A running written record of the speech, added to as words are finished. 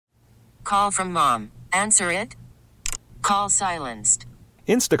call from mom. Answer it. Call silenced.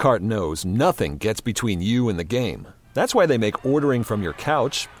 Instacart knows nothing gets between you and the game. That's why they make ordering from your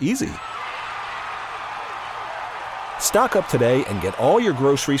couch easy. Stock up today and get all your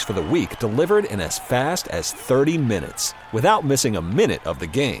groceries for the week delivered in as fast as 30 minutes without missing a minute of the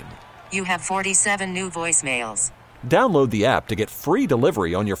game. You have 47 new voicemails. Download the app to get free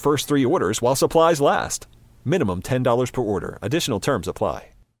delivery on your first 3 orders while supplies last. Minimum $10 per order. Additional terms apply.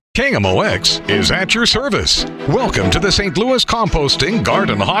 KMOX is at your service. Welcome to the St. Louis Composting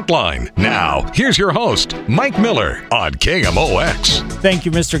Garden Hotline. Now, here's your host, Mike Miller on KMOX. Thank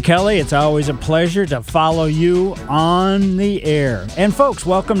you, Mr. Kelly. It's always a pleasure to follow you on the air. And folks,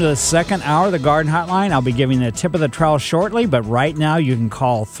 welcome to the second hour of the Garden Hotline. I'll be giving the tip of the trowel shortly, but right now you can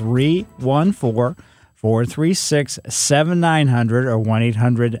call 314-436-7900 or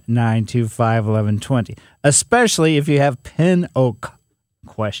 1-800-925-1120, especially if you have pin oak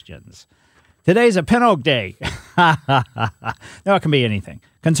questions. Today's a pin oak day. No, it can be anything.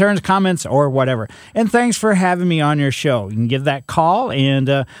 Concerns, comments, or whatever. And thanks for having me on your show. You can give that call,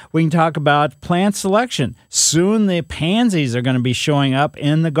 and we can talk about plant selection. Soon the pansies are going to be showing up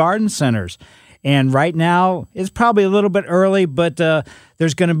in the garden centers. And right now, it's probably a little bit early, but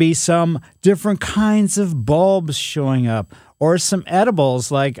there's going to be some different kinds of bulbs showing up, or some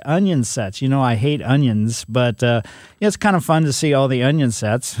edibles like onion sets. You know, I hate onions, but it's kind of fun to see all the onion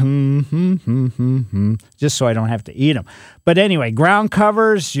sets, just so I don't have to eat them. But anyway, ground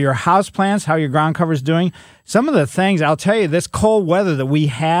covers, your house plants, how your ground cover's doing. Some of the things, I'll tell you, this cold weather that we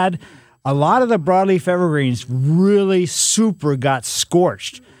had, a lot of the broadleaf evergreens really super got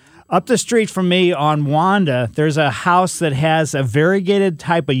scorched. Up the street from me on Wanda, there's a house that has a variegated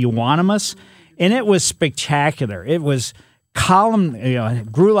type of euonymus, and it was spectacular. It was column,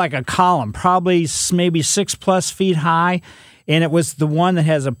 it grew like a column, probably maybe 6+ feet high, and it was the one that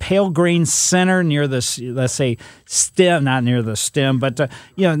has a pale green center near the, let's say, stem, not near the stem, but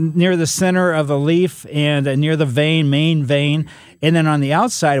near the center of the leaf and near the main vein, and then on the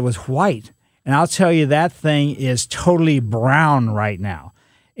outside it was white. And I'll tell you, that thing is totally brown right now.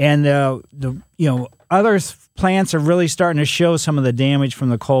 And other plants are really starting to show some of the damage from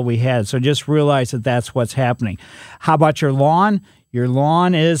the cold we had. So just realize that that's what's happening. How about your lawn? Your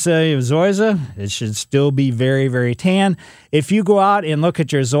lawn is a zoysia. It should still be very, very tan. If you go out and look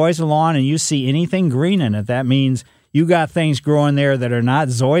at your zoysia lawn and you see anything green in it, that means you got things growing there that are not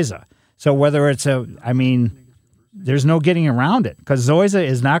zoysia. So whether it's there's no getting around it, because zoysia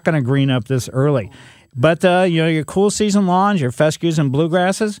is not going to green up this early. But, your cool season lawns, your fescues and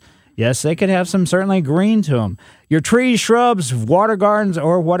bluegrasses, yes, they could have some certainly green to them. Your trees, shrubs, water gardens,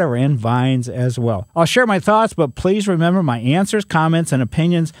 or whatever, and vines as well. I'll share my thoughts, but please remember my answers, comments, and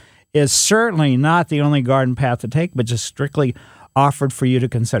opinions is certainly not the only garden path to take, but just strictly offered for you to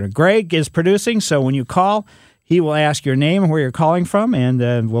consider. Greg is producing, so when you call, he will ask your name and where you're calling from,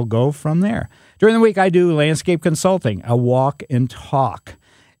 and we'll go from there. During the week, I do landscape consulting, a walk and talk.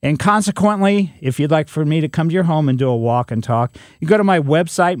 And consequently, if you'd like for me to come to your home and do a walk and talk, you go to my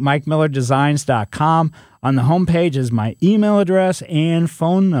website, MikeMillerDesigns.com. On the homepage is my email address and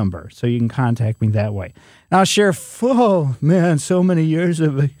phone number, so you can contact me that way. And I'll share so many years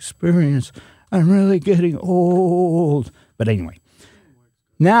of experience. I'm really getting old. But anyway.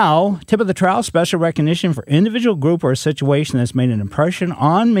 Now, tip of the trowel, special recognition for individual, group, or a situation that's made an impression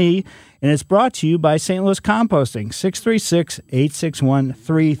on me, and it's brought to you by St. Louis Composting,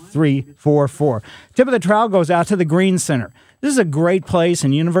 636-861-3344. Tip of the trowel goes out to the Green Center. This is a great place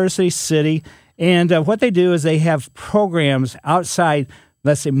in University City, and what they do is they have programs outside,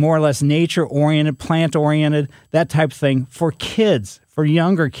 let's say more or less nature-oriented, plant-oriented, that type of thing for kids, for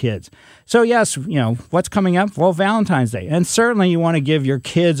younger kids. So yes, what's coming up? Well, Valentine's Day. And certainly you want to give your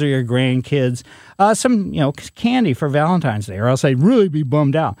kids or your grandkids some, candy for Valentine's Day, or else they'd really be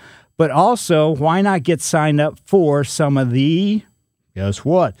bummed out. But also, why not get signed up for some of the, guess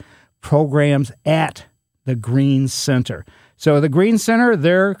what, programs at the Green Center. So the Green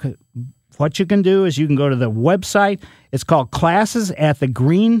Center, what you can do is you can go to the website. It's called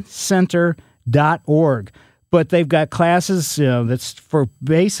classes@thegreencenter.org. But they've got classes that's for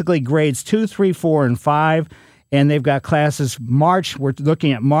basically grades 2, 3, 4, and 5. And they've got classes we're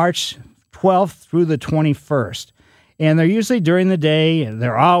looking at March 12th through the 21st. And they're usually during the day.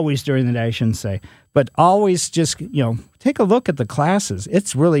 They're always during the day, I shouldn't say. But always just, take a look at the classes.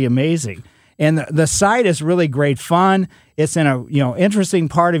 It's really amazing. And the site is really great fun. It's in a, interesting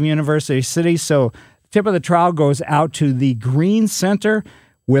part of University City. So tip of the trowel goes out to the Green Center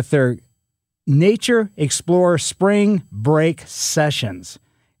with their Nature Explorer Spring Break Sessions.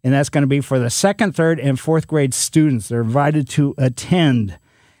 And that's going to be for the 2nd, 3rd, and 4th grade students. They're invited to attend.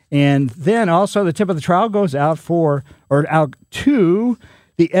 And then also the tip of the trowel goes out to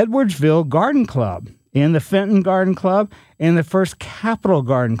the Edwardsville Garden Club and the Fenton Garden Club and the First Capital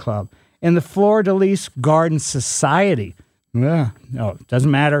Garden Club and the Fleur de Lis Garden Society. No, it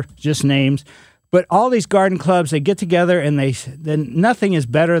doesn't matter, just names. But all these garden clubs, they get together and then nothing is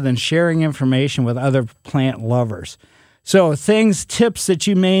better than sharing information with other plant lovers. So tips that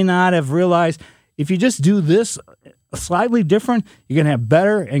you may not have realized, if you just do this slightly different, you're going to have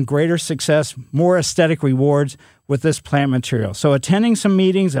better and greater success, more aesthetic rewards with this plant material. So attending some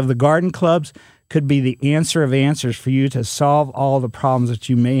meetings of the garden clubs could be the answer of answers for you to solve all the problems that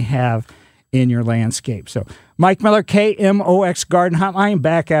you may have in your landscape. So Mike Miller, KMOX Garden Hotline,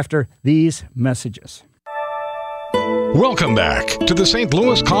 back after these messages. Welcome back to the St.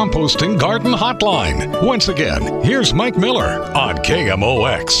 Louis Composting Garden Hotline. Once again, here's Mike Miller on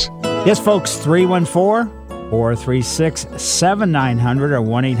KMOX. Yes, folks, 314-436-7900 or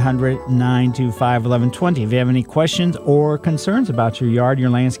 1-800-925-1120. If you have any questions or concerns about your yard,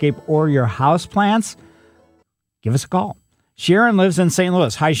 your landscape, or your house plants, give us a call. Sharon lives in St.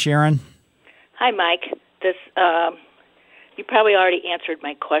 Louis. Hi, Sharon. Hi, Mike. You probably already answered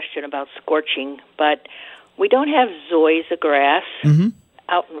my question about scorching, but we don't have zoysia grass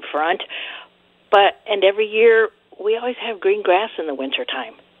out in front. And every year we always have green grass in the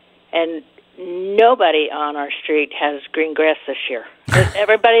wintertime. And nobody on our street has green grass this year. It's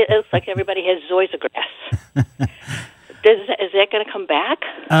like everybody has zoysia grass. Is that going to come back?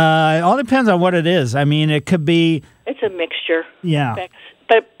 It all depends on what it is. I mean, it could be... It's a mixture. Yeah.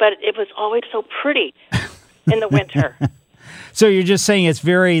 But it was always so pretty in the winter. So you're just saying it's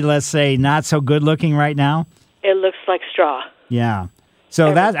very, let's say, not so good looking right now? It looks like straw. Yeah.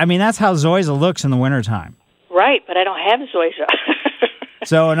 So that's how zoysia looks in the wintertime. Right, but I don't have zoysia.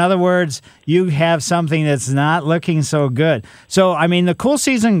 So in other words, you have something that's not looking so good. So, I mean, the cool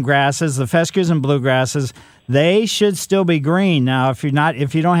season grasses, the fescues and bluegrasses, they should still be green. Now, if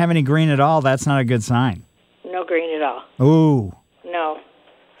you don't have any green at all, that's not a good sign. No green at all. Ooh. No.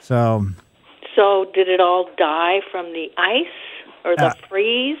 So did it all die from the ice or the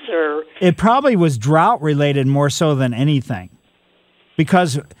freeze? Or it probably was drought related more so than anything,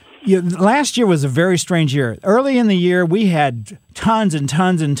 because last year was a very strange year. Early in the year, we had tons and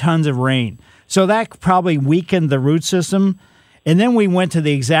tons and tons of rain, so that probably weakened the root system. And then we went to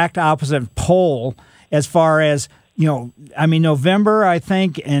the exact opposite pole as far as November, I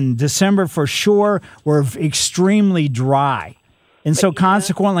think, and December for sure were extremely dry. And so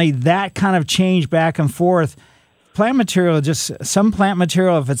consequently, that kind of change back and forth. Some plant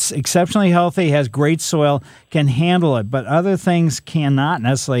material, if it's exceptionally healthy, has great soil, can handle it, but other things cannot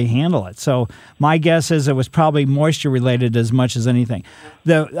necessarily handle it. So my guess is it was probably moisture related as much as anything.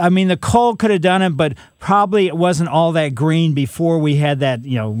 The cold could have done it, but probably it wasn't all that green before we had that,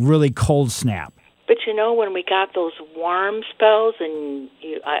 really cold snap. But when we got those warm spells, and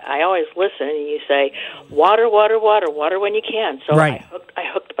I always listen, and you say, water, water, water, water when you can. So right. I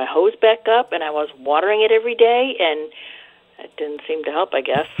hooked my hose back up, and I was watering it every day, and it didn't seem to help, I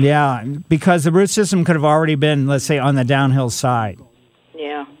guess. Yeah, because the root system could have already been, let's say, on the downhill side.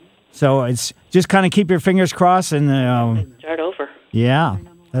 Yeah. So it's just kind of keep your fingers crossed and start over. Yeah,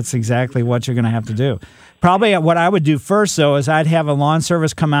 that's exactly what you're going to have to do. Probably what I would do first, though, is I'd have a lawn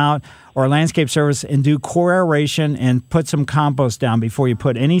service come out or a landscape service and do core aeration and put some compost down before you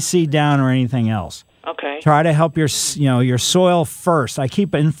put any seed down or anything else. Okay. Try to help your soil first. I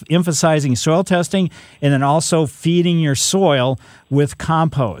keep emphasizing soil testing and then also feeding your soil with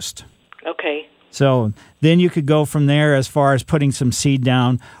compost. Okay. So then you could go from there as far as putting some seed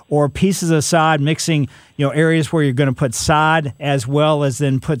down or pieces of sod, mixing, areas where you're going to put sod as well as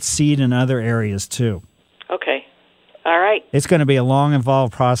then put seed in other areas too. Okay. All right. It's going to be a long,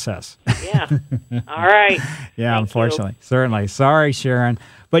 involved process. Yeah. All right. Yeah, Thank unfortunately. you. Certainly. Sorry, Sharon.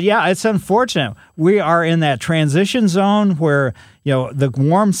 But yeah, it's unfortunate. We are in that transition zone where, the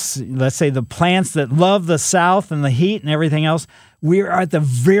warm, let's say the plants that love the south and the heat and everything else, we are at the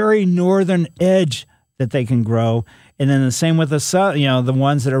very northern edge that they can grow. And then the same with the the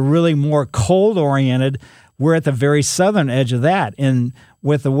ones that are really more cold oriented, we're at the very southern edge of that. And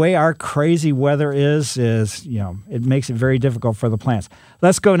with the way our crazy weather is it makes it very difficult for the plants.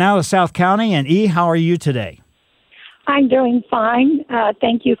 Let's go now to South County. And E, how are you today? I'm doing fine.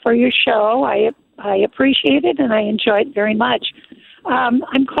 Thank you for your show. I appreciate it, and I enjoy it very much.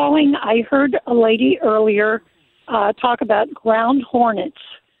 I'm calling. I heard a lady earlier talk about ground hornets.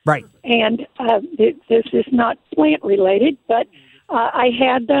 Right. And this is not plant related, but I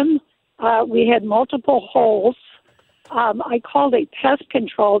had them. We had multiple holes. I called a pest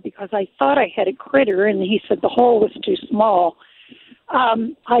control because I thought I had a critter, and he said the hole was too small.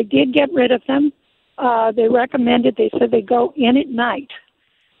 I did get rid of them. They said they go in at night.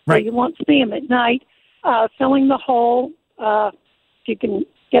 So Right. you won't see them at night. Filling the hole, if you can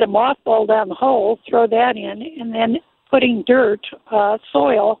get a mothball down the hole, throw that in, and then putting dirt,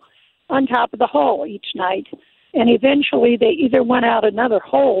 soil, on top of the hole each night. And eventually they either went out another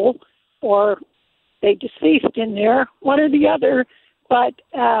hole or they deceased in there, one or the other. But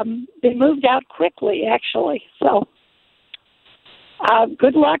they moved out quickly, actually. So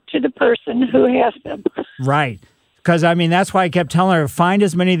good luck to the person who has them. Right. Because, I mean, that's why I kept telling her, find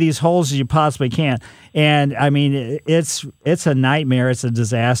as many of these holes as you possibly can. And, I mean, it's a nightmare. It's a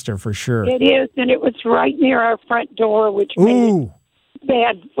disaster for sure. It is, and it was right near our front door, which made it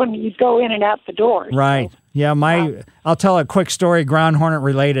bad when you go in and out the door. Right. So, yeah, I'll tell a quick story, ground hornet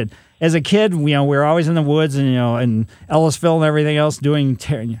related. As a kid, we were always in the woods and, in Ellisville and everything else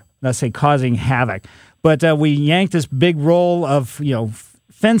causing havoc. But we yanked this big roll of,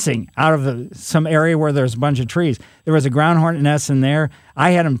 fencing out of some area where there's a bunch of trees. There was a ground hornet nest in there. I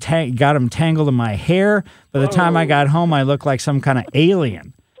had got them tangled in my hair. By the time I got home, I looked like some kind of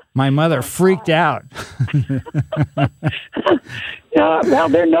alien. My mother freaked out. Well,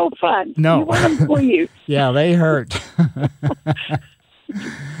 they're no fun. No. You want them for you. Yeah, they hurt.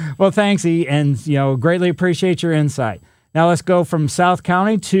 Well, thanks, E, and greatly appreciate your insight. Now let's go from South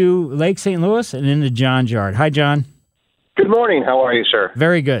County to Lake St. Louis and into John's yard. Hi, John. Good morning. How are you, sir?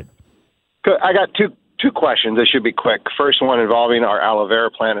 Very good. Good. I got two questions. They should be quick. First one involving our aloe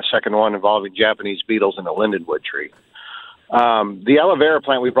vera plant. The second one involving Japanese beetles and a lindenwood tree. The aloe vera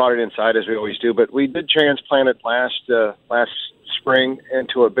plant, we brought it inside as we always do, but we did transplant it last spring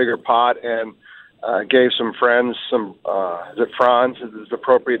into a bigger pot and gave some friends some, is it fronds? Is the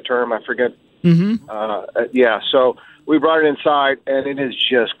appropriate term? I forget. Mm-hmm. So we brought it inside, and it has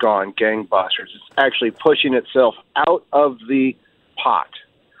just gone gangbusters. It's actually pushing itself out of the pot.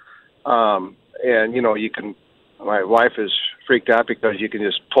 And, my wife is freaked out because you can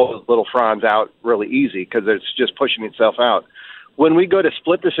just pull the little fronds out really easy because it's just pushing itself out. When we go to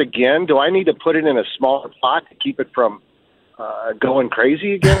split this again, do I need to put it in a smaller pot to keep it from going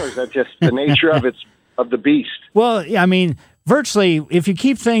crazy again, or is that just the nature of the beast? Well, I mean, virtually, if you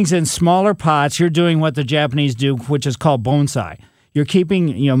keep things in smaller pots, you're doing what the Japanese do, which is called bonsai. You're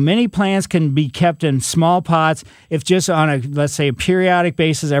keeping, many plants can be kept in small pots. If just on let's say, a periodic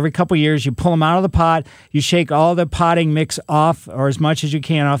basis, every couple of years, you pull them out of the pot, you shake all the potting mix off, or as much as you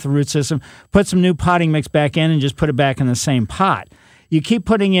can off the root system, put some new potting mix back in, and just put it back in the same pot. You keep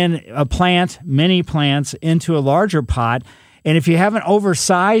putting in many plants into a larger pot, and if you haven't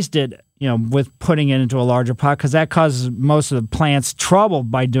oversized it, with putting it into a larger pot, because that causes most of the plants trouble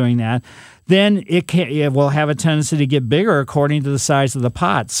by doing that, then it will have a tendency to get bigger according to the size of the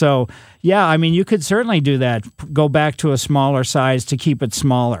pot. So, yeah, I mean, you could certainly do that, go back to a smaller size to keep it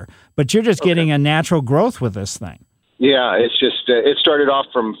smaller. But you're just getting a natural growth with this thing. Yeah, it's just, it started off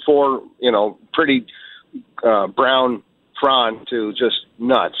from 4, pretty brown frond to just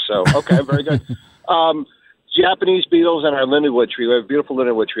nuts. So, okay, very good. Japanese beetles and our lindenwood tree. We have a beautiful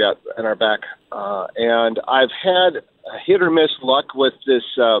lindenwood tree out in our back. And I've had hit or miss luck with this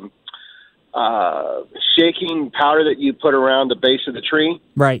shaking powder that you put around the base of the tree.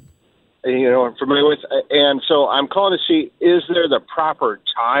 Right. I'm familiar with. And so I'm calling to see, is there the proper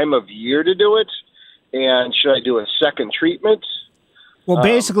time of year to do it? And should I do a second treatment? Well,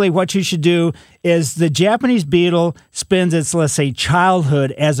 basically what you should do is the Japanese beetle spends its, let's say,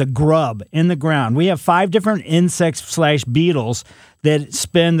 childhood as a grub in the ground. We have 5 different insects/beetles that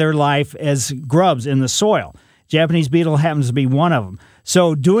spend their life as grubs in the soil. Japanese beetle happens to be one of them.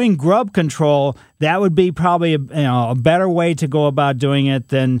 So doing grub control, that would be probably a better way to go about doing it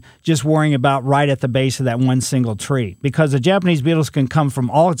than just worrying about right at the base of that one single tree. Because the Japanese beetles can come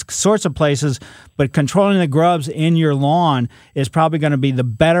from all sorts of places, but controlling the grubs in your lawn is probably going to be the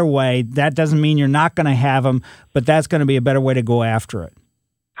better way. That doesn't mean you're not going to have them, but that's going to be a better way to go after it.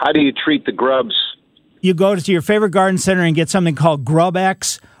 How do you treat the grubs? You go to your favorite garden center and get something called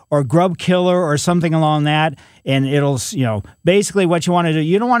GrubX or Grub Killer or something along that, and it'll, basically what you want to do,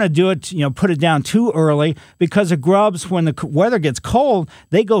 you don't want to do it, put it down too early, because the grubs, when the weather gets cold,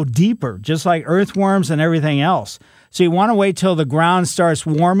 they go deeper, just like earthworms and everything else. So you want to wait till the ground starts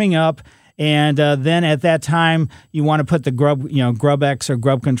warming up, and then at that time, you want to put the GrubX or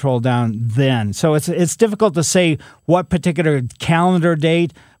Grub Control down then. So it's difficult to say what particular calendar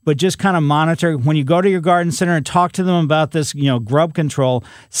date, but just kind of monitor. When you go to your garden center and talk to them about this, grub control,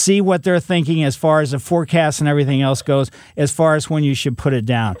 see what they're thinking as far as the forecast and everything else goes, as far as when you should put it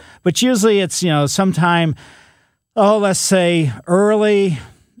down. But usually it's, sometime, let's say early,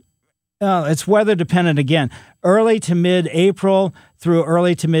 it's weather dependent again. early to mid-April through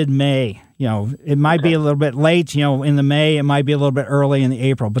early to mid-May. It might be a little bit late, in the May. It might be a little bit early in the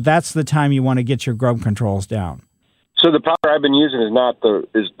April, but that's the time you want to get your grub controls down. So the powder I've been using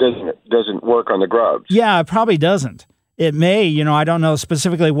doesn't work on the grubs. Yeah, it probably doesn't. It may, I don't know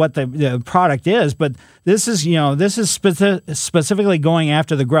specifically what the product is, but this is specifically going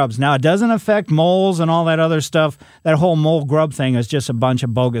after the grubs. Now, it doesn't affect moles and all that other stuff. That whole mole grub thing is just a bunch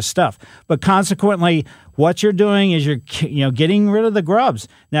of bogus stuff. But consequently, what you're doing is you're getting rid of the grubs.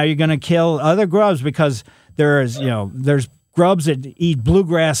 Now, you're going to kill other grubs because there's grubs that eat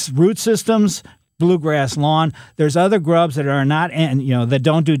bluegrass root systems, bluegrass lawn. There's other grubs that are not, that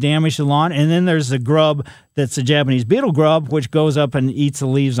don't do damage to the lawn. And then there's the grub that's the Japanese beetle grub, which goes up and eats the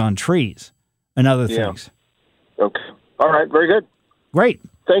leaves on trees and other things. Okay. All right. Very good. Great.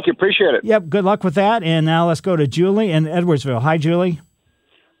 Thank you. Appreciate it. Yep. Good luck with that. And now let's go to Julie in Edwardsville. Hi, Julie.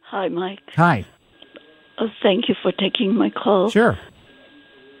 Hi, Mike. Hi. Thank you for taking my call. Sure.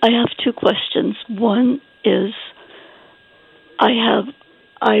 I have two questions. One is I have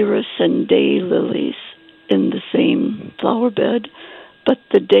iris and daylilies in the same flower bed, but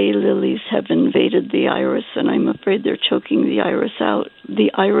the daylilies have invaded the iris, and I'm afraid they're choking the iris out.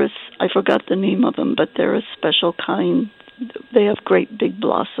 The iris, I forgot the name of them, but they're a special kind. They have great big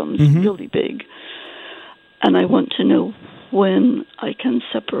blossoms, really big. And I want to know when I can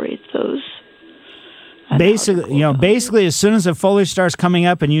separate those. Basically, as soon as the foliage starts coming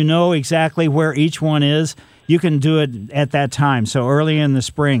up and you know exactly where each one is, you can do it at that time. So early in the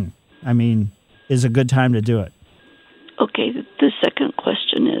spring, is a good time to do it. Okay. The second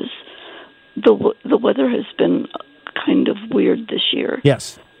question is, the weather has been kind of weird this year.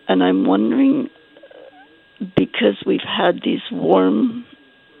 Yes. And I'm wondering, because we've had these warm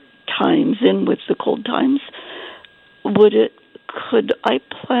times in with the cold times, could I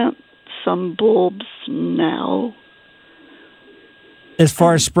plant some bulbs now? As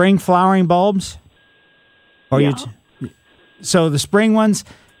far as spring flowering bulbs? Yeah. So the spring ones,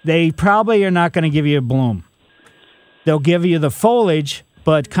 they probably are not going to give you a bloom. They'll give you the foliage,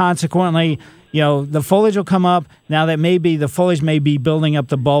 but consequently, the foliage will come up. Now the foliage may be building up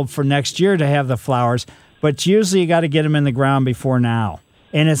the bulb for next year to have the flowers, but usually you got to get them in the ground before now.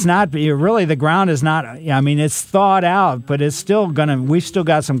 And it's not really, the ground is not, it's thawed out, but it's still we've still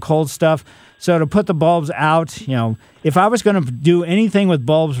got some cold stuff. So to put the bulbs out, if I was going to do anything with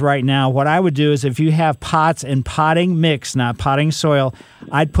bulbs right now, what I would do is if you have pots and potting mix, not potting soil,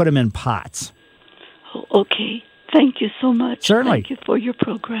 I'd put them in pots. Okay. Thank you so much. Certainly. Thank you for your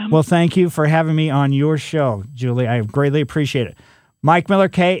program. Well, thank you for having me on your show, Julie. I greatly appreciate it. Mike Miller,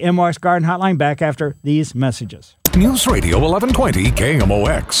 KMOX Garden Hotline, back after these messages. News Radio 1120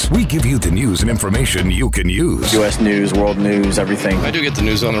 KMOX. We give you the news and information you can use. U.S. news, world news, everything. I do get the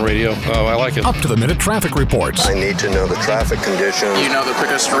news on the radio. Oh, I like it. Up-to-the-minute traffic reports. I need to know the traffic conditions. You know the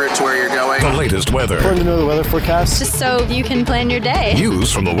quickest route to where you're going. The latest weather. Important to know the weather forecast. Just so you can plan your day.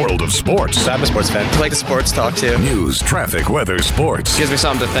 News from the world of sports. I'm a sports fan. I like the sports talk, too. News, traffic, weather, sports. Gives me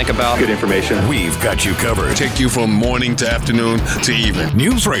something to think about. Good information. We've got you covered. Take you from morning to afternoon to evening.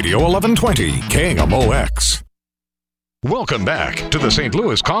 News Radio 1120 KMOX. Welcome back to the St.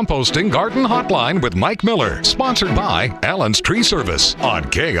 Louis Composting Garden Hotline with Mike Miller, sponsored by Allen's Tree Service on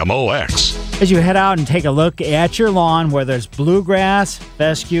KMOX. As you head out and take a look at your lawn, whether it's bluegrass,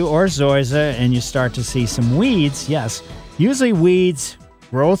 fescue, or zoysia, and you start to see some weeds, yes, usually weeds,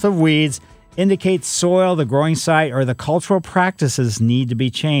 growth of weeds, indicates soil, the growing site, or the cultural practices need to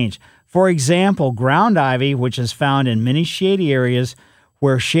be changed. For example, ground ivy, which is found in many shady areas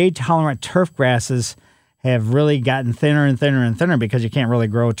where shade-tolerant turf grasses have really gotten thinner and thinner and thinner because you can't really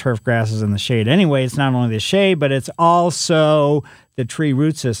grow turf grasses in the shade anyway. It's not only the shade, but it's also the tree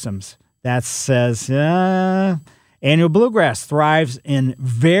root systems. That says annual bluegrass thrives in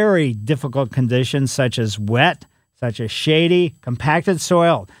very difficult conditions such as wet, such as shady, compacted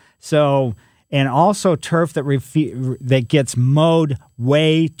soil. So, and also turf that gets mowed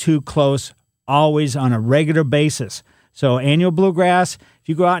way too close, always on a regular basis. So annual bluegrass, if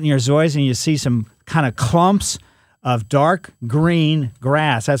you go out in your zoysia and you see some kind of clumps of dark green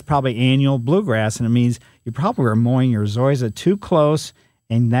grass, that's probably annual bluegrass, and it means you probably were mowing your zoysia too close,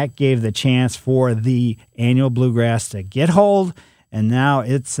 and that gave the chance for the annual bluegrass to get hold, and now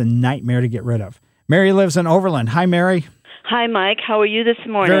it's a nightmare to get rid of. Mary lives in Overland. Hi, Mary. Hi, Mike. How are you this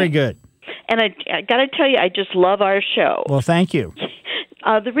morning? Very good. And I got to tell you, I just love our show. Well, thank you.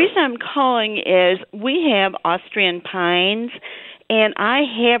 The reason I'm calling is we have Austrian pines, and I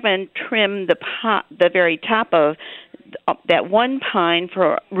haven't trimmed the very top of that one pine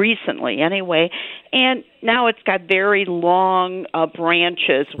for recently anyway, and now it's got very long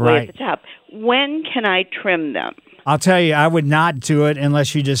branches way at the top. When can I trim them? I'll tell you, I would not do it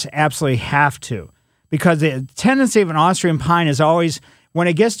unless you just absolutely have to. Because the tendency of an Austrian pine is always, when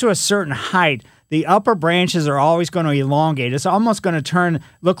it gets to a certain height, the upper branches are always going to elongate. It's almost going to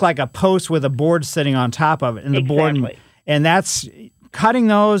look like a post with a board sitting on top of it. And the board, and that's, cutting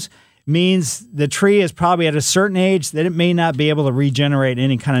those means the tree is probably at a certain age that it may not be able to regenerate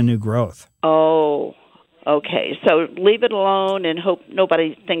any kind of new growth. Oh, okay. So leave it alone and hope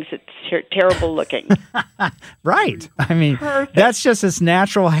nobody thinks it's terrible looking. Right. I mean, that's just its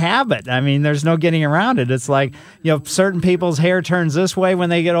natural habit. I mean, there's no getting around it. It's like, certain people's hair turns this way when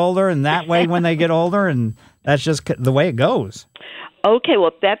they get older and that way when they get older, and that's just the way it goes. Okay,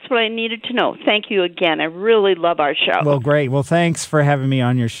 well, that's what I needed to know. Thank you again. I really love our show. Well, great. Well, thanks for having me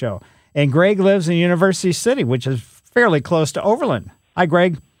on your show. And Greg lives in University City, which is fairly close to Overland. Hi,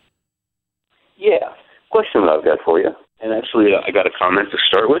 Greg. Yeah. Question that I've got for you, and actually I got a comment to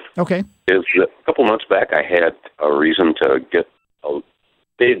start with. Okay. Is that a couple months back I had a reason to get a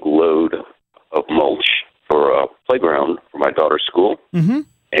big load of mulch for a playground for my daughter's school. Mm-hmm.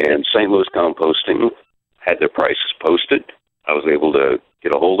 And St. Louis Composting had their prices posted. I was able to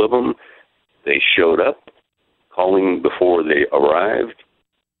get a hold of them. They showed up, calling before they arrived.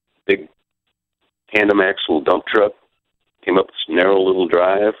 Big tandem axle dump truck came up this narrow little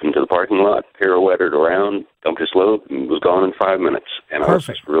drive into the parking lot, pirouetted around, dumped his load, and was gone in 5 minutes. And I was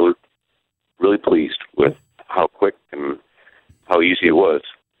just really, really pleased with how quick and how easy it was.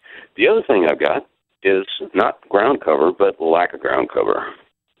 The other thing I've got is not ground cover, but lack of ground cover.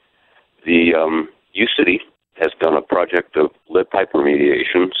 The U-City has done a project of lead pipe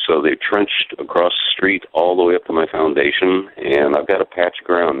remediation, so they trenched across the street all the way up to my foundation, and I've got a patch of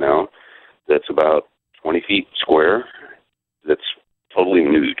ground now that's about 20 feet square that's totally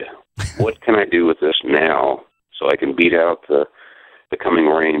nude. What can I do with this now so I can beat out the coming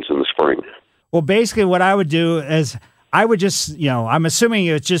rains in the spring? Well, basically what I would do is I would just, I'm assuming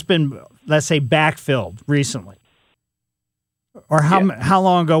it's just been, let's say, backfilled recently. Or how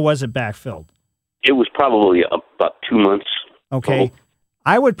long ago was it backfilled? It was probably about 2 months. Okay. Total.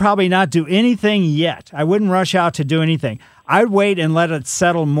 I would probably not do anything yet. I wouldn't rush out to do anything. I'd wait and let it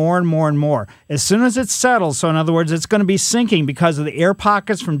settle more and more and more. As soon as it settles, so in other words, it's going to be sinking because of the air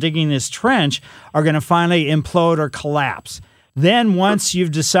pockets from digging this trench are going to finally implode or collapse. Then once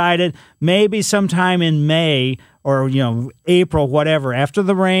you've decided, maybe sometime in May or, April, whatever, after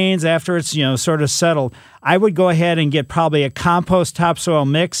the rains, after it's, sort of settled, I would go ahead and get probably a compost topsoil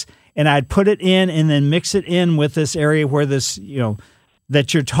mix, and I'd put it in and then mix it in with this area where this,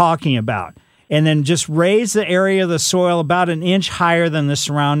 that you're talking about. And then just raise the area of the soil about an inch higher than the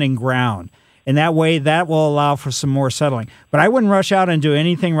surrounding ground. And that way, that will allow for some more settling. But I wouldn't rush out and do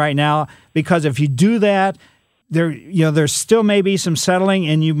anything right now, because if you do that, there still may be some settling,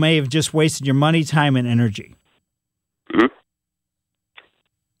 and you may have just wasted your money, time, and energy. Mm-hmm.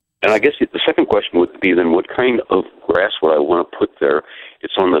 And I guess the second question would be then, what kind of grass would I want to put there?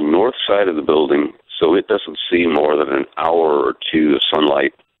 It's on the north side of the building, so it doesn't see more than an hour or two of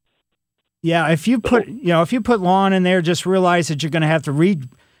sunlight. Yeah, if you put lawn in there, just realize that you're going to have to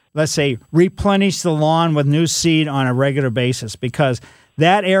replenish the lawn with new seed on a regular basis, because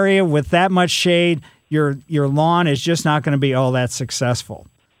that area with that much shade, your lawn is just not going to be all that successful.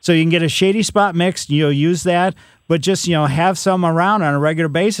 So you can get a shady spot mix, use that, but just, have some around on a regular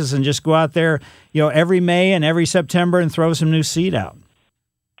basis and just go out there, every May and every September and throw some new seed out.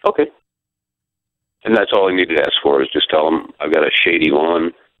 Okay. And that's all I need to ask for, is just tell them I've got a shady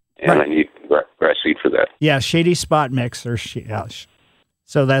lawn and I need grass seed for that. Yeah, shady spot mix.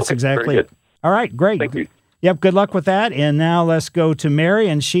 So that's exactly it. All right, great. Thank you. Yep, good luck with that. And now let's go to Mary,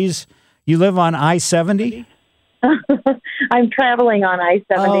 and you live on I-70? I'm traveling on I-70.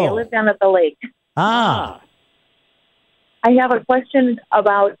 Oh. I live down at the lake. Ah. I have a question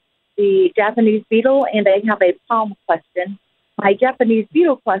about the Japanese beetle, and I have a palm question. My Japanese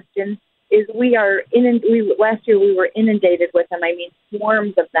beetle question is last year we were inundated with them,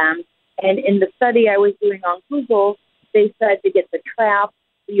 swarms of them. And in the study I was doing on Google, they said to get the trap,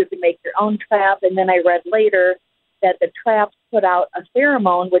 you can make your own trap. And then I read later that the traps put out a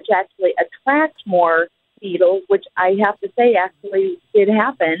pheromone which actually attracts more beetles, which I have to say actually did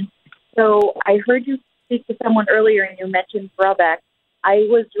happen. So I heard you speak to someone earlier and you mentioned Brubeck. I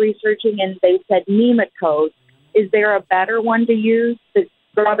was researching and they said nematodes. Is there a better one to use, the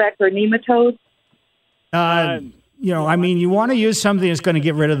Brubeck or nematodes? I mean, you want to use something that's going to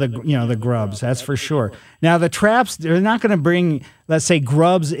get rid of the grubs. That's for sure. Now, the traps, they're not going to bring, let's say,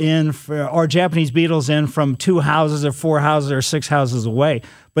 grubs in or Japanese beetles in from 2 houses or 4 houses or 6 houses away,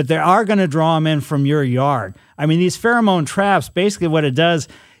 but they are going to draw them in from your yard. I mean, these pheromone traps, basically what it does,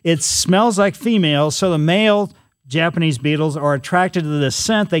 it smells like females, so the male Japanese beetles are attracted to the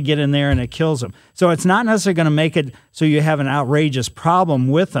scent they get in there and it kills them. So it's not necessarily going to make it so you have an outrageous problem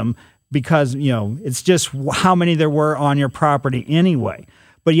with them, because, it's just how many there were on your property anyway.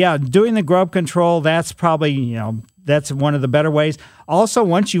 But yeah, doing the grub control, that's probably, that's one of the better ways. Also,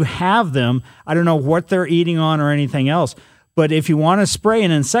 once you have them, I don't know what they're eating on or anything else, but if you want to spray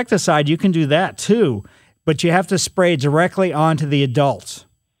an insecticide, you can do that too, but you have to spray directly onto the adults.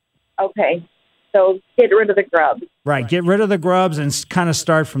 Okay, so get rid of the grubs. Right, get rid of the grubs and kind of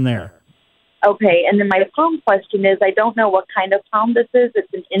start from there. Okay, and then my palm question is, I don't know what kind of palm this is.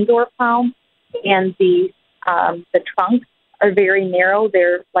 It's an indoor palm, and the trunks are very narrow.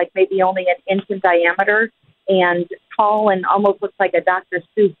 They're like maybe only an inch in diameter and tall and almost looks like a Dr.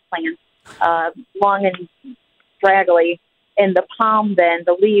 Seuss plant, long and straggly. And the palm then,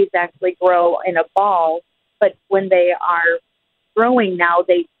 the leaves actually grow in a ball, but when they are growing now,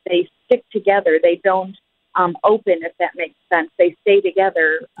 they stick together. They don't open, if that makes sense. They stay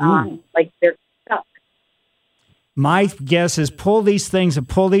together like they're stuck. My guess is pull these,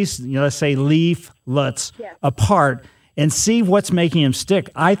 let's say, leaflets apart and see what's making them stick.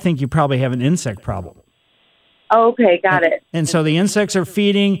 I think you probably have an insect problem. Okay, got it. And so the insects are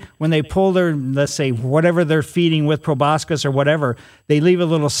feeding, when they pull their, let's say, whatever they're feeding with proboscis or whatever, they leave a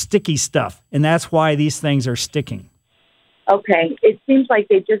little sticky stuff, and that's why these things are sticking. Okay, it seems like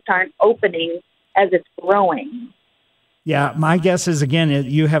they just aren't opening as it's growing. Yeah, my guess is, again,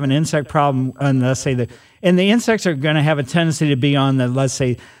 you have an insect problem, and let's say and the insects are going to have a tendency to be on the, let's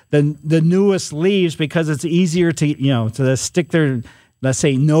say, the newest leaves, because it's easier to stick their, let's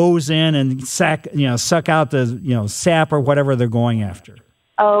say, nose in and suck out the sap or whatever they're going after.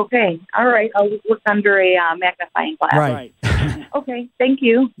 Okay, all right. I'll look under a magnifying glass. Right. Okay, thank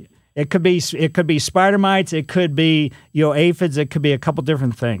you. It could be spider mites, it could be aphids, it could be a couple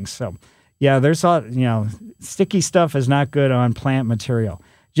different things. So. Yeah, there's sticky stuff is not good on plant material.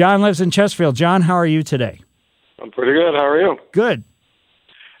 John lives in Chesterfield. John, how are you today? I'm pretty good. How are you? Good.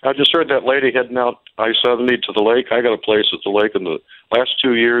 I just heard that lady heading out I-70 to the lake. I got a place at the lake. In the last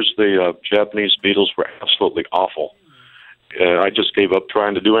 2 years, the Japanese beetles were absolutely awful. I just gave up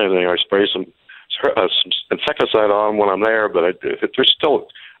trying to do anything. I spray some insecticide on when I'm there, but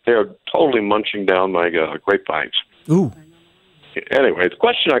they are totally munching down my grapevines. Ooh. Anyway, the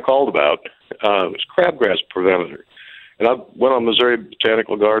question I called about was crabgrass preventer. And I went on Missouri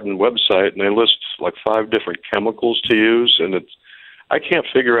Botanical Garden website, and they list like 5 different chemicals to use, and I can't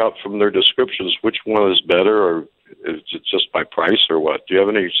figure out from their descriptions which one is better, or is it just by price or what? Do you have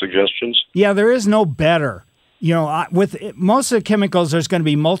any suggestions? Yeah, there is no better. With most of the chemicals, there's going to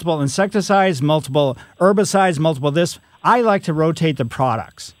be multiple insecticides, multiple herbicides, multiple this. I like to rotate the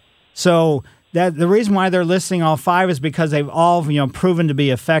products. So that the reason why they're listing all 5 is because they've all proven to be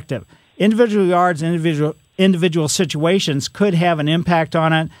effective. Individual yards, individual situations could have an impact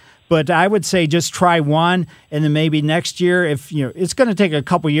on it, but I would say just try one, and then maybe next year, if it's going to take a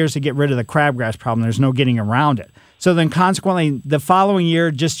couple years to get rid of the crabgrass problem. There's no getting around it. So then, consequently, the following year,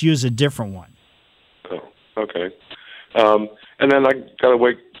 just use a different one. Oh, okay. And then I got to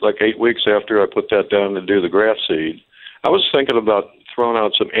wait like 8 weeks after I put that down to do the grass seed. I was thinking about throwing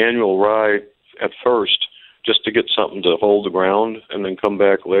out some annual rye at first, just to get something to hold the ground, and then come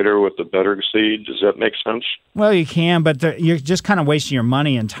back later with the better seed. Does that make sense? Well, you can, but you're just kind of wasting your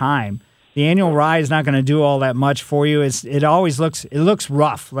money and time. The annual rye is not going to do all that much for you. It looks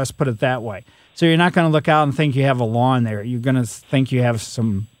rough. Let's put it that way. So you're not going to look out and think you have a lawn there. You're going to think you have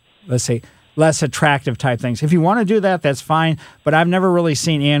some, let's say, less attractive type things. If you want to do that, that's fine. But I've never really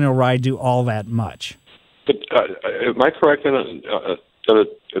seen annual rye do all that much. But am I correct in that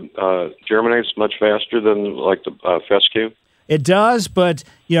it germinates much faster than like the fescue? It does, but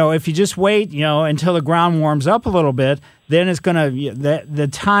if you just wait, until the ground warms up a little bit, then it's going to the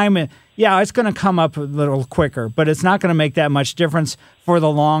time. It's going to come up a little quicker, but it's not going to make that much difference for the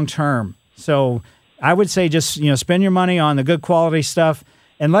long term. So I would say just spend your money on the good quality stuff,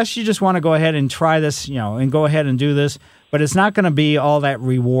 unless you just want to go ahead and try this, and go ahead and do this. But it's not going to be all that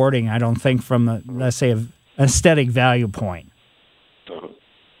rewarding, I don't think, from the, let's say, an aesthetic value point.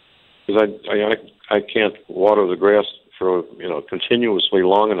 Because I can't water the grass for continuously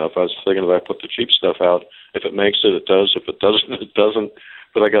long enough. I was thinking if I put the cheap stuff out, if it makes it, it does. If it doesn't, it doesn't.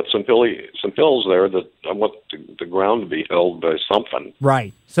 But I got some pills there that I want the ground to be held by something.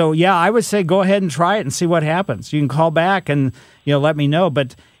 Right. So, yeah, I would say go ahead and try it and see what happens. You can call back and, let me know.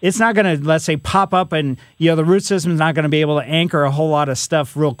 But it's not going to, let's say, pop up and, the root system is not going to be able to anchor a whole lot of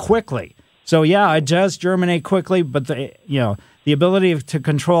stuff real quickly. So, yeah, it does germinate quickly, but, the ability to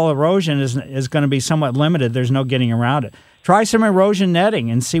control erosion is going to be somewhat limited. There's no getting around it. Try some erosion netting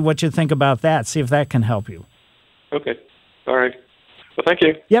and see what you think about that. See if that can help you. Okay. All right. Well, thank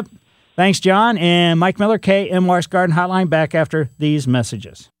you. Yep. Thanks, John. And Mike Miller, KMOX Garden Hotline, back after these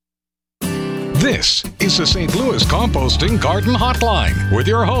messages. This is the St. Louis Composting Garden Hotline with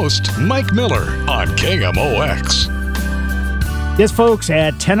your host, Mike Miller on KMOX. Yes, folks,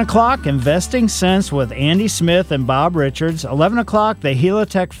 at 10 o'clock, Investing Sense with Andy Smith and Bob Richards. 11 o'clock, the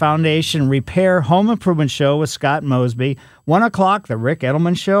Helotech Foundation Repair Home Improvement Show with Scott Mosby. 1 o'clock, the Rick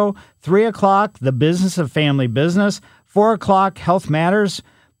Edelman Show. 3 o'clock, the Business of Family Business. 4 o'clock, Health Matters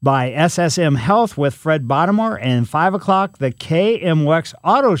by SSM Health with Fred Bottomore. And 5 o'clock, the KMOX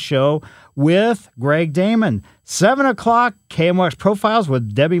Auto Show with Greg Damon. 7 o'clock, KMOX Profiles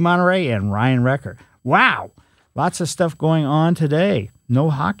with Debbie Monterey and Ryan Recker. Wow, lots of stuff going on today. No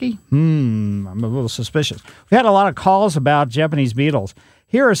hockey? I'm a little suspicious. We had a lot of calls about Japanese beetles.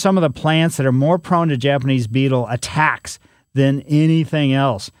 Here are some of the plants that are more prone to Japanese beetle attacks than anything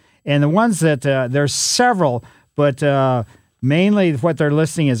else. And the ones that, there's several, but mainly what they're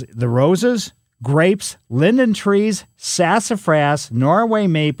listing is the roses, grapes, linden trees, sassafras, Norway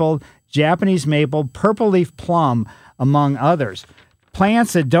maple, Japanese maple, purple leaf plum, among others.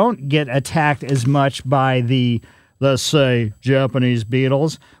 Plants that don't get attacked as much by the, let's say, Japanese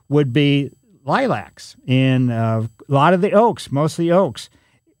beetles would be lilacs and a lot of the oaks, mostly oaks.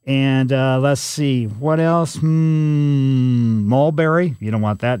 And let's see, what else? Mulberry, you don't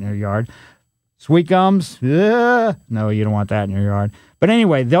want that in your yard. Sweet gums, no, you don't want that in your yard. But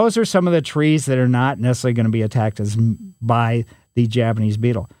anyway, those are some of the trees that are not necessarily going to be attacked by the Japanese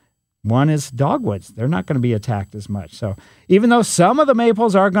beetle. One is dogwoods. They're not going to be attacked as much. So even though some of the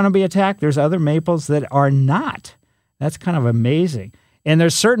maples are going to be attacked, there's other maples that are not. That's kind of amazing. And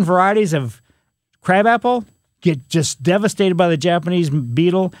there's certain varieties of crabapple get just devastated by the Japanese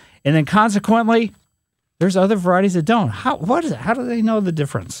beetle, and then consequently, there's other varieties that don't. How do they know the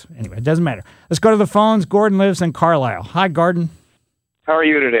difference? Anyway, it doesn't matter. Let's go to the phones. Gordon lives in Carlisle. Hi, Gordon. How are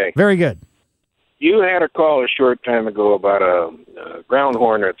you today? Very good. You had a call a short time ago about ground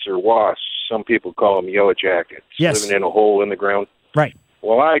hornets or wasps. Some people call them yellow jackets. Yes. Living in a hole in the ground. Right.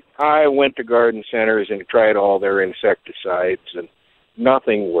 Well, I went to garden centers and tried all their insecticides, and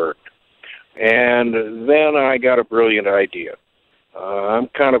nothing worked. And then I got a brilliant idea. I'm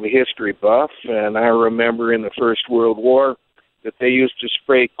kind of a history buff, and I remember in the First World War that they used to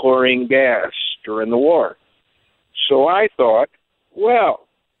spray chlorine gas during the war. So I thought, well,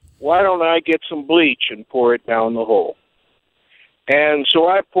 why don't I get some bleach and pour it down the hole? And so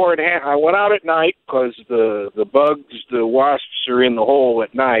I went out at night because the bugs, the wasps are in the hole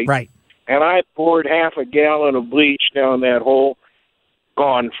at night. Right. And I poured half a gallon of bleach down that hole,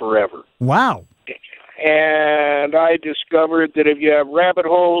 gone forever. Wow. And I discovered that if you have rabbit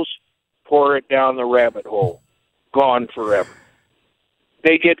holes, pour it down the rabbit hole. Gone forever.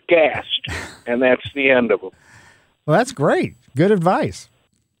 They get gassed, and that's the end of them. Well, that's great. Good advice.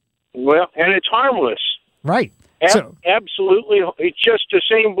 Well, and it's harmless. Right. Absolutely. It's just the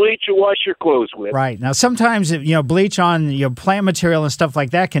same bleach you wash your clothes with. Right. Now, sometimes, bleach on plant material and stuff like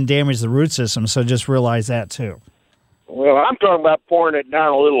that can damage the root system, so just realize that, too. Well, I'm talking about pouring it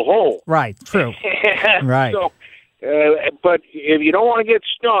down a little hole. Right, true. Right. So, but if you don't want to get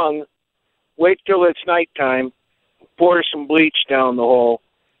stung, wait till it's nighttime, pour some bleach down the hole,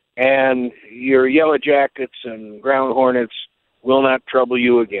 and your yellow jackets and ground hornets will not trouble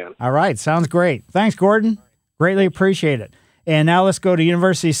you again. All right, sounds great. Thanks, Gordon. Greatly appreciate it. And now let's go to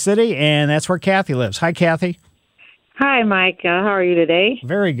University City, and that's where Kathy lives. Hi, Kathy. Hi, Mike. How are you today?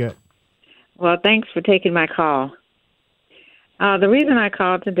 Very good. Well, thanks for taking my call. The reason I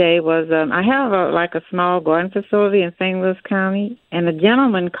called today was I have a small garden facility in St. Louis County, and a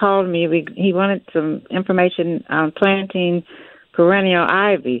gentleman called me. He wanted some information on planting perennial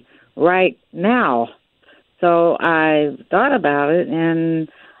ivy right now. So I thought about it, and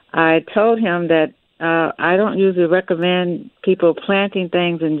I told him that I don't usually recommend people planting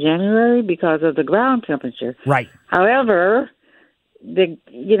things in January because of the ground temperature. Right. However, the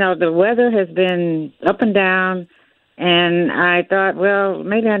weather has been up and down. And I thought, well,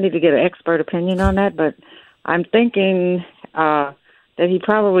 maybe I need to get an expert opinion on that, but I'm thinking that he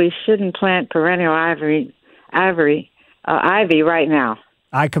probably shouldn't plant perennial ivy right now.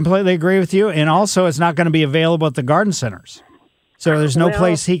 I completely agree with you, and also it's not going to be available at the garden centers. So there's no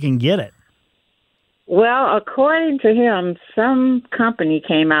place he can get it. Well, according to him, some company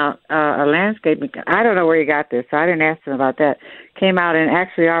came out, a landscaping. I don't know where he got this, so I didn't ask him about that. Came out and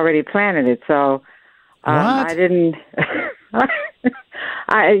actually already planted it. So I didn't.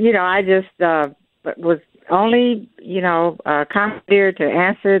 I just was only commandeered to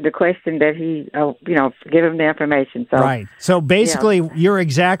answer the question that he, give him the information. So right. So basically, you're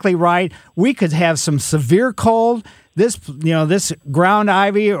exactly right. We could have some severe cold. This ground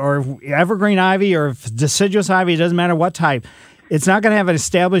ivy or evergreen ivy or deciduous ivy, it doesn't matter what type, it's not going to have an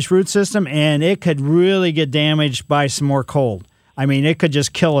established root system, and it could really get damaged by some more cold. I mean, it could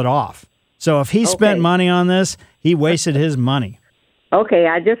just kill it off. So if he spent money on this, he wasted his money. Okay,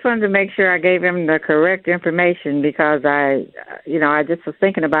 I just wanted to make sure I gave him the correct information because I just was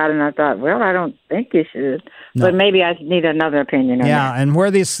thinking about it and I thought, well, I don't think you should, but maybe I need another opinion on that. Yeah, and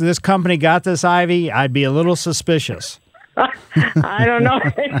where this company got this ivy, I'd be a little suspicious. I don't know.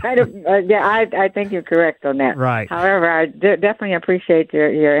 I think you're correct on that. Right. However, I definitely appreciate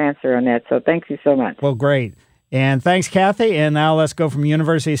your answer on that, so thank you so much. Well, great. And thanks, Kathy. And now let's go from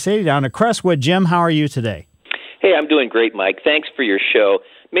University City down to Crestwood. Jim, how are you today? Hey, I'm doing great, Mike. Thanks for your show.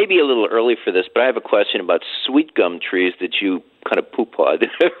 Maybe a little early for this, but I have a question about sweet gum trees that you kind of poo-pawed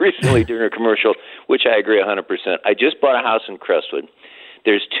recently during a commercial, which I agree 100%. I just bought a house in Crestwood.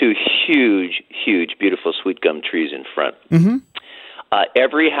 There's two huge, beautiful sweet gum trees in front. Mm-hmm.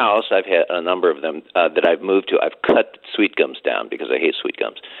 Every house, I've had a number of them that I've moved to, I've cut sweet gums down because I hate sweet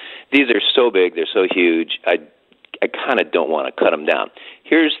gums. These are so big, they're so huge, I kind of don't want to cut them down.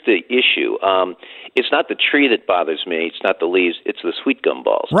 Here's the issue. It's not the tree that bothers me. It's not the leaves. It's the sweet gum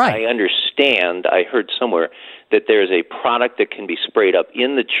balls. Right. I understand, I heard somewhere, that there's a product that can be sprayed up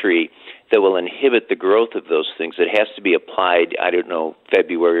in the tree that will inhibit the growth of those things. It has to be applied, I don't know,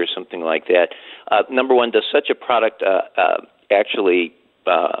 February or something like that. Number one, does such a product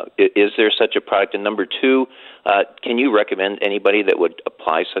is there such a product? And number two, can you recommend anybody that would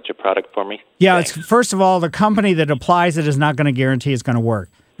apply such a product for me? Yeah, it's, first of all, the company that applies it is not going to guarantee it's going to work.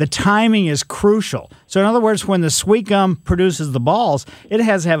 The timing is crucial. So in other words, when the sweet gum produces the balls, it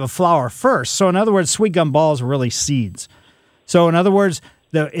has to have a flower first. So in other words, sweet gum balls are really seeds. So in other words,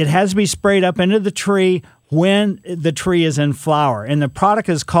 it has to be sprayed up into the tree when the tree is in flower. And the product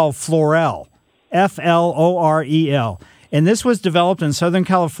is called Florel, Florel. And this was developed in Southern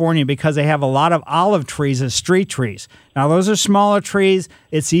California because they have a lot of olive trees as street trees. Now, those are smaller trees.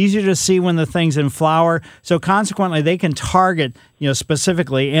 It's easier to see when the thing's in flower. So consequently, they can target,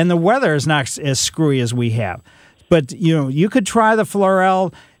 specifically. And the weather is not as screwy as we have. But, you could try the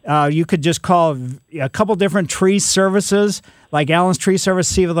Florel. You could just call a couple different tree services, like Allen's Tree Service,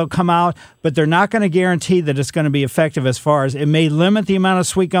 see if they'll come out, but they're not going to guarantee that it's going to be effective as far as it may limit the amount of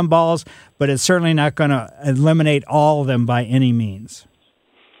sweet gum balls, but it's certainly not going to eliminate all of them by any means.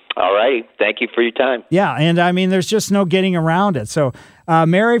 All right. Thank you for your time. Yeah, and I mean, there's just no getting around it. So,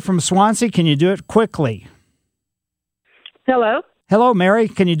 Mary from Swansea, can you do it quickly? Hello? Hello, Mary.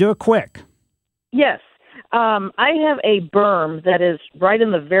 Can you do it quick? Yes. I have a berm that is right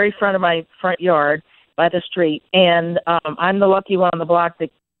in the very front of my front yard by the street, and I'm the lucky one on the block that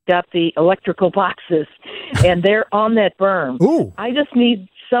got the electrical boxes, and they're on that berm. Ooh. I just need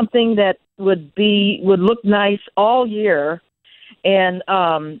something that would look nice all year, and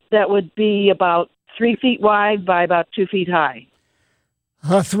that would be about 3 feet wide by about 2 feet high.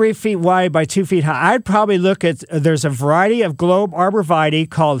 3 feet wide by 2 feet high. I'd probably look at, there's a variety of globe arborvitae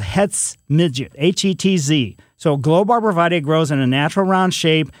called Hetz midget, H-E-T-Z. So globe arborvitae grows in a natural round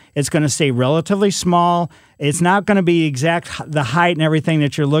shape. It's going to stay relatively small. It's not going to be the height and everything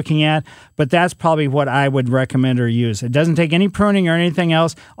that you're looking at, but that's probably what I would recommend or use. It doesn't take any pruning or anything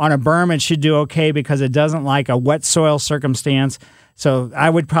else. On a berm, it should do okay because it doesn't like a wet soil circumstance. So I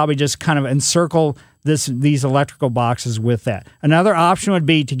would probably just kind of encircle these electrical boxes with that. Another option would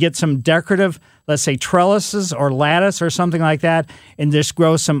be to get some decorative, let's say trellises or lattice or something like that, and just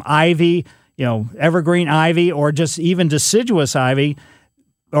grow some ivy, evergreen ivy, or just even deciduous ivy,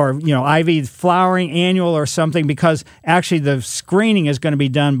 or ivy flowering annual or something, because actually the screening is going to be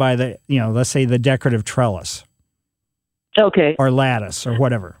done by the let's say the decorative trellis. Okay. Or lattice or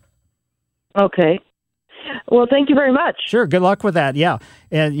whatever. Okay. Well, thank you very much. Sure. Good luck with that. Yeah.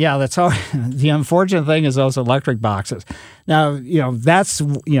 And that's all. The unfortunate thing is those electric boxes. Now,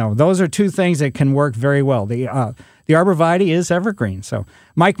 those are two things that can work very well. The arborvitae is evergreen. So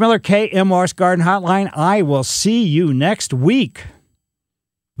Mike Miller, KMOX Garden Hotline. I will see you next week.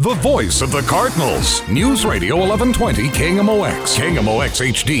 The voice of the Cardinals. News Radio 1120 KMOX.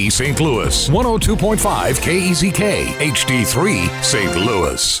 KMOX HD St. Louis. 102.5 KEZK HD3 St.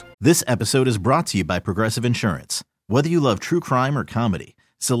 Louis. This episode is brought to you by Progressive Insurance. Whether you love true crime or comedy,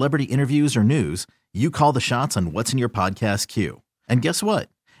 celebrity interviews or news, you call the shots on what's in your podcast queue. And guess what?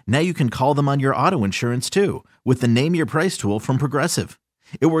 Now you can call them on your auto insurance too with the Name Your Price tool from Progressive.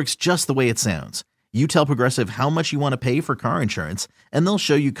 It works just the way it sounds. You tell Progressive how much you want to pay for car insurance, and they'll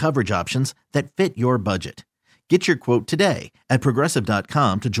show you coverage options that fit your budget. Get your quote today at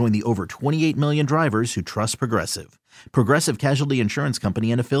Progressive.com to join the over 28 million drivers who trust Progressive. Progressive Casualty Insurance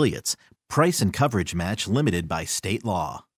Company and Affiliates. Price and coverage match limited by state law.